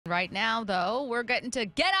Right now, though, we're getting to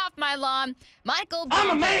Get Off My Lawn. Michael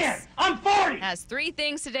Bumpus I'm a man. I'm 40. has 3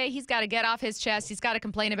 things today he's got to get off his chest. He's got to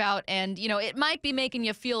complain about. And, you know, it might be making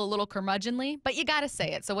you feel a little curmudgeonly, but you got to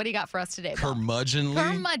say it. So what do you got for us today, Bob? Curmudgeonly?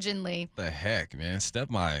 Curmudgeonly. The heck, man. Step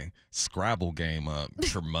my Scrabble game up.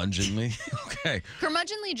 Curmudgeonly. Okay.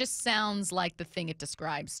 Curmudgeonly just sounds like the thing it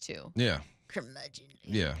describes, too. Yeah. Curmudgeonly.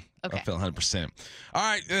 Yeah. Okay. I feel 100%. All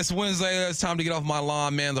right, it's Wednesday. It's time to get off my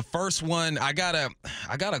lawn, man. The first one, I gotta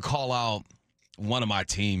call out one of my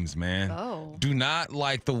teams, man. Oh. Do not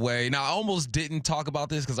like the way. Now, I almost didn't talk about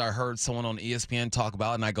this because I heard someone on ESPN talk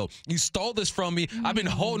about it, and I go, you stole this from me. I've been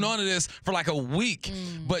holding on to this for like a week.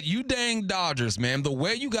 But you dang Dodgers, man, the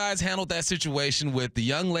way you guys handled that situation with the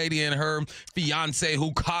young lady and her fiance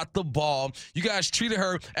who caught the ball, you guys treated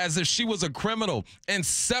her as if she was a criminal and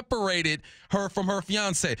separated her from her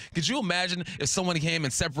fiance. Could you imagine if someone came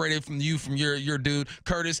and separated from you from your dude,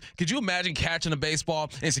 Curtis? Could you imagine catching a baseball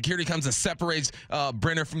and security comes and separates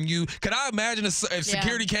Brenner from you? Could I imagine if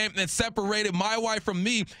security came and separated my wife from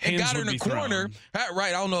me and got her in the corner? Right,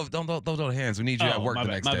 I don't know. Don't throw hands. We need you at work the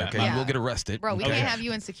next day, okay? We'll get arrested. Bro, we can't have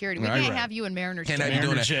you in security. We can't have you in Mariners jail. Can't have you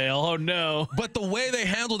doing that. Jail. Oh, no. But the way they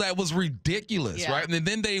handled that was ridiculous, right? And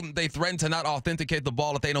then they threatened to not authenticate the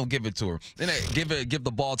ball if they don't give it to her. Then they give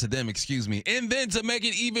the ball to them, excuse me. And then to make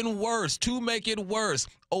it even worse,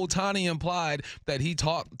 Ohtani implied that he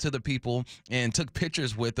talked to the people and took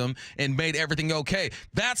pictures with them and made everything okay.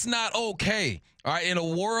 That's not okay. All right, in a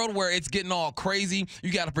world where it's getting all crazy,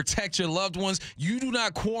 you got to protect your loved ones. You do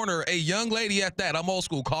not corner a young lady at that. I'm old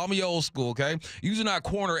school. Call me old school, okay? You do not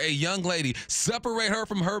corner a young lady, separate her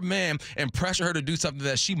from her man, and pressure her to do something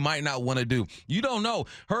that she might not want to do. You don't know.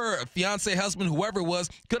 Her fiance, husband, whoever it was,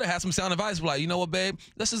 could have had some sound advice. Like, you know what, babe?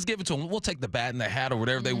 Let's just give it to him. We'll take the bat in the hat or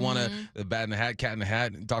whatever they want to. The bat in the hat, cat in the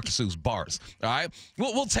hat, Dr. Seuss bars. All right?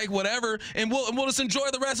 We'll take whatever, and we'll just enjoy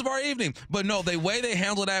the rest of our evening. But no, the way they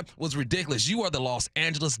handled that was ridiculous. You are the Los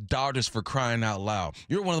Angeles Dodgers, for crying out loud.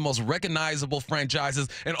 You're one of the most recognizable franchises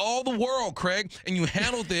in all the world, Craig, and you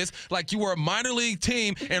handled this like you were a minor league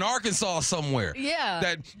team in Arkansas somewhere. Yeah.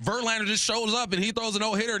 That Verlander just shows up and he throws a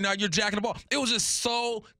no-hitter, and now you're jacking the ball. It was just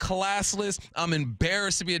so classless. I'm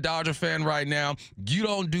embarrassed to be a Dodger fan right now. You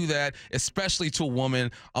don't do that, especially to a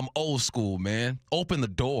woman. I'm old school, man. Open the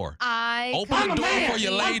door. Open the door for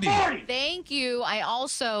your lady. Thank you. I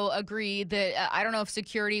also agree that I don't know if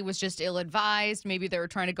security was just ill-advised. Maybe they were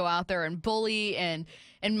trying to go out there and bully and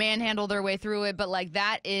manhandle their way through it, but like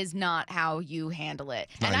that is not how you handle it.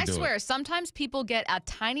 And I swear, sometimes people get a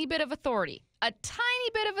tiny bit of authority,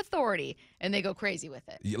 and they go crazy with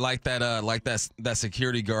it. Like that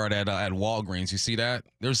security guard at Walgreens. You see that?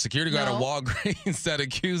 There's a security guard at Walgreens that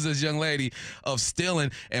accused this young lady of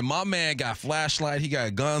stealing, and my man got flashlight. He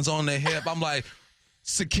got guns on the hip. I'm like,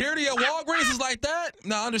 security at Walgreens is like that?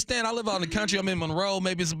 Now, I understand. I live out in the country. I'm in Monroe.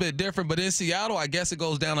 Maybe it's a bit different. But in Seattle, I guess it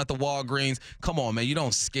goes down at the Walgreens. Come on, man. You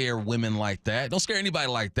don't scare women like that. Don't scare anybody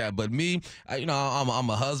like that. But me, I'm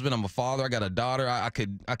a husband. I'm a father. I got a daughter. I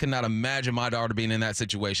could not imagine my daughter being in that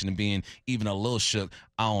situation and being even a little shook.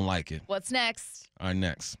 I don't like it. What's next? All right,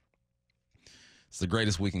 next. It's the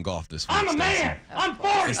greatest week in golf this week. I'm a man. I'm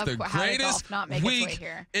 40. It's the greatest week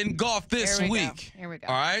in golf this week. Here we go.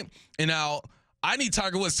 All right? And now, I need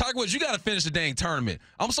Tiger Woods. Tiger Woods, you got to finish the dang tournament.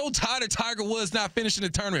 I'm so tired of Tiger Woods not finishing the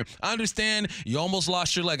tournament. I understand you almost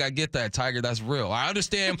lost your leg. I get that, Tiger. That's real. I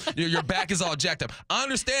understand your back is all jacked up. I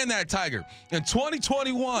understand that, Tiger. In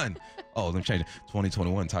 2021, let me change it.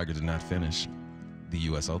 2021, Tiger did not finish the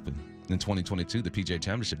U.S. Open. In 2022, the PGA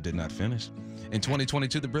Championship did not finish. In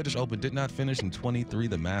 2022, the British Open did not finish. In 23,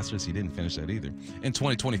 the Masters, he didn't finish that either. In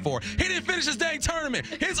 2024, he didn't finish his dang tournament.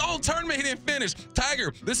 His own tournament, he didn't finish.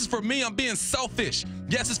 Tiger, this is for me. I'm being selfish.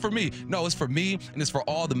 Yes, it's for me. No, it's for me, and it's for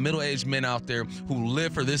all the middle-aged men out there who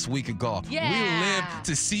live for this week of golf. Yeah. We live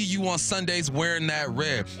to see you on Sundays wearing that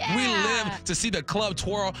red. Yeah. We live to see the club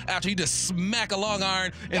twirl after you just smack a long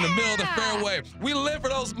iron in the middle of the fairway. We live for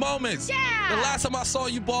those moments. Yeah. The last time I saw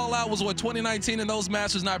you ball out was 2019 in those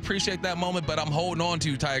Masters, and I appreciate that moment, but I'm holding on to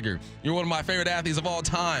you, Tiger. You're one of my favorite athletes of all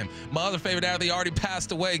time. My other favorite athlete already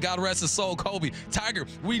passed away. God rest his soul, Kobe. Tiger,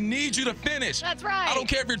 we need you to finish. That's right. I don't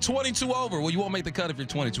care if you're 22 over. Well, you won't make the cut if you're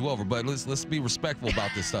 22 over, but let's be respectful about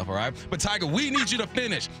this stuff, all right? But Tiger, we need you to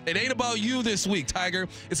finish. It ain't about you this week, Tiger.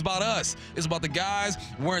 It's about us. It's about the guys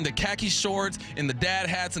wearing the khaki shorts and the dad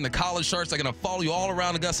hats and the collared shirts that are going to follow you all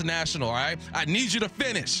around Augusta National, all right? I need you to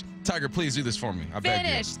finish. Tiger, please do this for me. I beg you.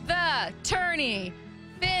 Finish the tourney.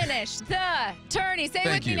 Finish the tourney. Say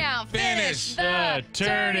it with me now. Finish the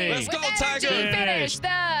tourney. Let's go, Tiger. Finish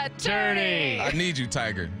the tourney. I need you,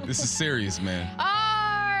 Tiger. This is serious, man.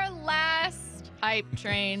 Our last hype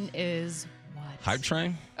train is what? Hype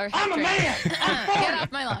train? Or I'm a man. I'm 40. Get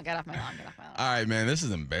off my lawn. Get off my lawn. Get off my lawn. All right, man. This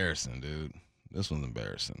is embarrassing, dude. This was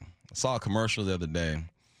embarrassing. I saw a commercial the other day,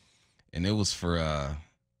 and it was for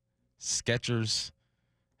Skechers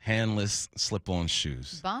handless slip-on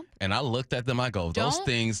shoes. Bump? And I looked at them. I go, those Don't-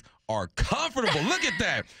 things are comfortable. Look at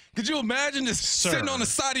that. Could you imagine just sitting on the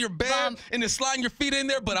side of your bed Bump. and just sliding your feet in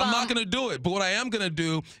there? But I'm not Bump. going to do it. But what I am going to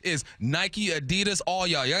do is Nike, Adidas, all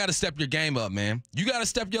y'all got to step your game up, man. You got to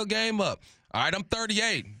step your game up. All right, I'm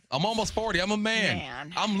 38. I'm almost 40. I'm a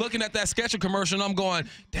man. I'm looking at that Skechers commercial, and I'm going,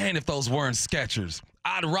 dang, if those weren't Skechers,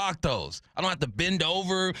 I'd rock those. I don't have to bend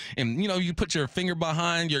over and, you put your finger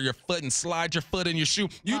behind your foot and slide your foot in your shoe.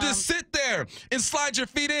 You just sit there and slide your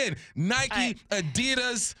feet in. Nike,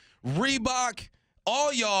 Adidas, Reebok,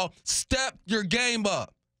 all y'all, step your game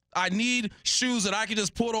up. I need shoes that I can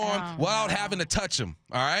just put on without having to touch them,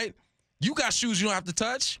 all right? You got shoes you don't have to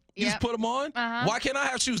touch. You just put them on. Why can't I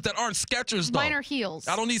have shoes that aren't Skechers, though? Mine are heels.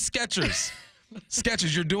 I don't need Skechers.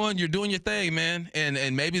 Skechers, you're doing your thing, man.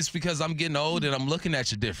 And maybe it's because I'm getting old and I'm looking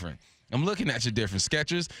at you different.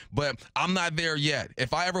 Skechers, but I'm not there yet.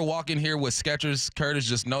 If I ever walk in here with Skechers, Curtis,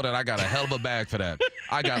 just know that I got a hell of a bag for that.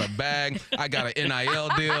 I got a bag. I got an NIL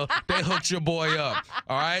deal. They hooked your boy up,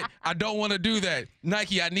 all right? I don't want to do that.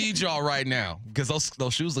 Nike, I need y'all right now because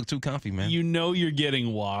those shoes look too comfy, man. You know you're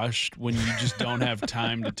getting washed when you just don't have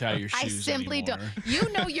time to tie your shoes I simply anymore. don't.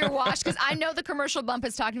 You know you're washed because I know the commercial Bump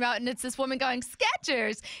is talking about, and it's this woman going,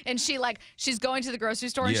 Skechers. And she's going to the grocery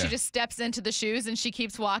store, and she just steps into the shoes, and she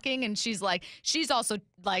keeps walking, and she's also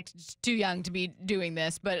too young to be doing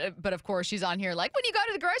this, but of course she's on here like, when you go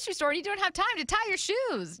to the grocery store and you don't have time to tie your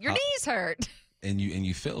shoes, your knees hurt. And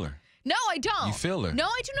you feel her. No, I don't. You feel her. No,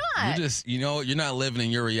 I do not. You just, you're not living in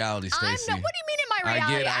your reality, Stacey. What do you mean in my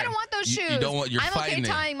reality? I don't want those shoes. You don't want. You're I'm fighting okay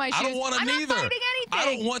it. tying my shoes. I don't want them I'm neither. not fighting anything. I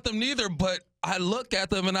don't want them neither. But I look at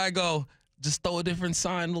them and I go, just throw a different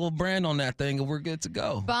sign, little brand on that thing, and we're good to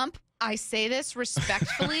go. Bump. I say this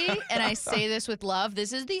respectfully, and I say this with love.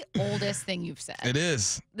 This is the oldest thing you've said. It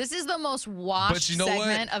is. This is the most washed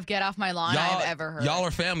segment of Get Off My Lawn I've ever heard. Y'all are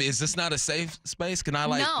family. Is this not a safe space? Can I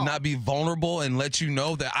not be vulnerable and let you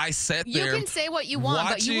know that I sat there? You can say what you want,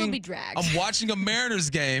 but you will be dragged. I'm watching a Mariners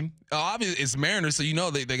game. Obviously, it's Mariners, so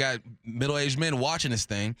they got middle-aged men watching this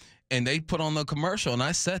thing, and they put on the commercial, and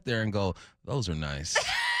I sat there and go, those are nice.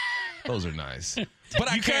 Those are nice. But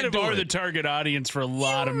I You can't kind of do are it. the target audience for a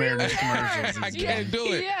lot of Mariners commercials. I can't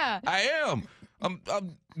do it. Yeah. I am.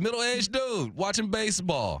 I'm middle-aged dude watching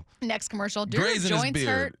baseball. Next commercial. Do your Grazing his joints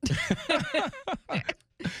beard. hurt?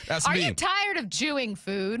 That's Are me. you tired of chewing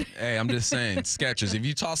food? Hey, I'm just saying, Skechers. If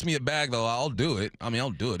you toss me a bag, though, I'll do it. I mean,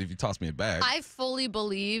 I'll do it if you toss me a bag. I fully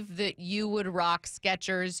believe that you would rock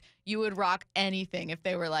Skechers. You would rock anything if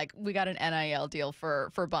they were like, we got an NIL deal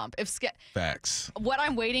for Bump. Facts. What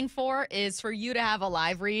I'm waiting for is for you to have a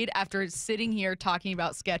live read after sitting here talking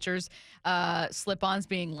about Skechers slip-ons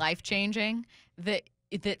being life-changing, that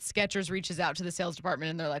Skechers reaches out to the sales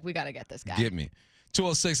department and they're like, we got to get this guy. Get me.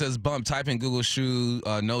 206 says, Bump, type in Google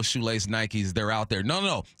no shoelace Nikes. They're out there.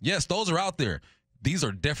 No. Yes, those are out there. These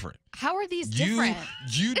are different. How are these different?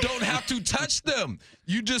 You don't have to touch them.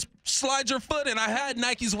 You just slide your foot in. I had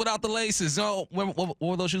Nikes without the laces. What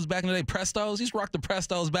were those shoes back in the day? Prestos? You used to rock the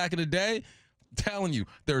Prestos back in the day. I'm telling you,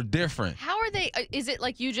 they're different. How are they? Is it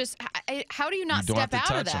like you just, how do you not You don't have step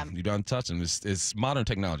to out touch of them? You don't touch them. It's modern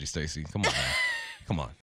technology, Stacey. Come on, man. Come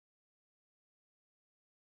on.